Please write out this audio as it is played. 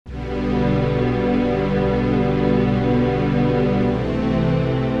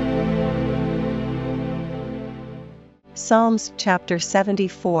Psalms chapter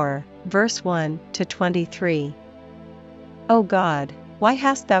 74, verse 1 to 23. O God, why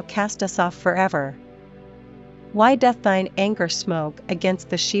hast thou cast us off forever? Why doth thine anger smoke against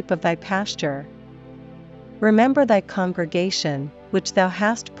the sheep of thy pasture? Remember thy congregation, which thou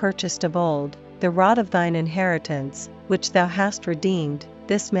hast purchased of old, the rod of thine inheritance, which thou hast redeemed,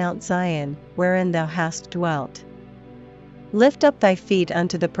 this Mount Zion, wherein thou hast dwelt. Lift up thy feet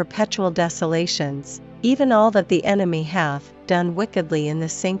unto the perpetual desolations, even all that the enemy hath done wickedly in the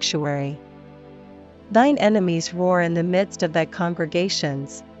sanctuary. Thine enemies roar in the midst of thy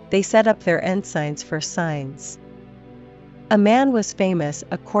congregations, they set up their ensigns for signs. A man was famous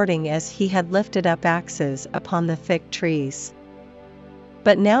according as he had lifted up axes upon the thick trees.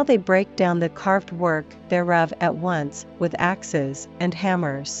 But now they break down the carved work thereof at once with axes and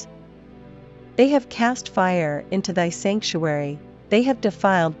hammers. They have cast fire into thy sanctuary, they have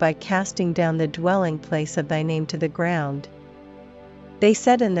defiled by casting down the dwelling place of thy name to the ground. They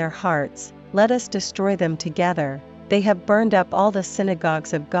said in their hearts, let us destroy them together, they have burned up all the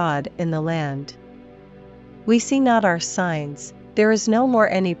synagogues of God in the land. We see not our signs, there is no more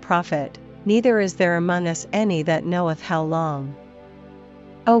any prophet, neither is there among us any that knoweth how long.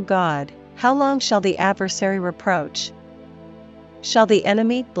 O God, how long shall the adversary reproach? Shall the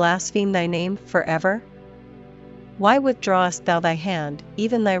enemy blaspheme thy name forever? Why withdrawest thou thy hand,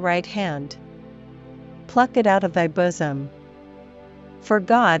 even thy right hand? Pluck it out of thy bosom. For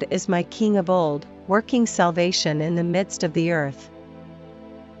God is my King of old, working salvation in the midst of the earth.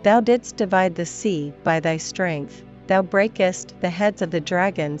 Thou didst divide the sea by thy strength, thou breakest the heads of the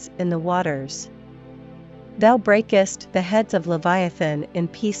dragons in the waters. Thou breakest the heads of Leviathan in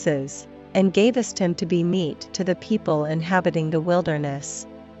pieces, and gavest him to be meat to the people inhabiting the wilderness.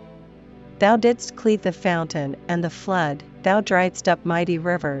 Thou didst cleave the fountain and the flood, thou driedst up mighty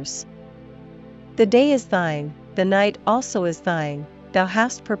rivers. The day is thine, the night also is thine, thou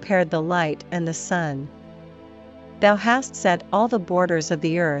hast prepared the light and the sun. Thou hast set all the borders of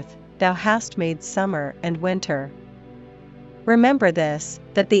the earth, thou hast made summer and winter. Remember this,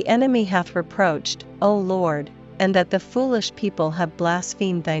 that the enemy hath reproached, O Lord, and that the foolish people have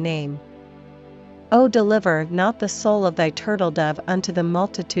blasphemed thy name. O deliver not the soul of thy turtle-dove unto the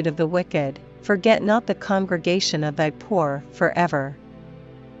multitude of the wicked, forget not the congregation of thy poor forever.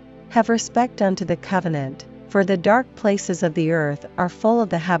 Have respect unto the covenant, for the dark places of the earth are full of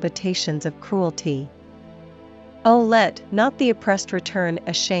the habitations of cruelty. O let not the oppressed return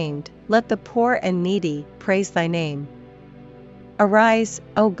ashamed, let the poor and needy praise thy name. Arise,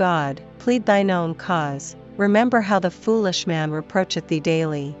 O God, plead thine own cause, remember how the foolish man reproacheth thee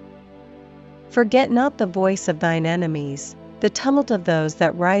daily. Forget not the voice of thine enemies, the tumult of those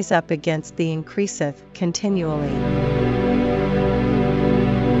that rise up against thee increaseth continually.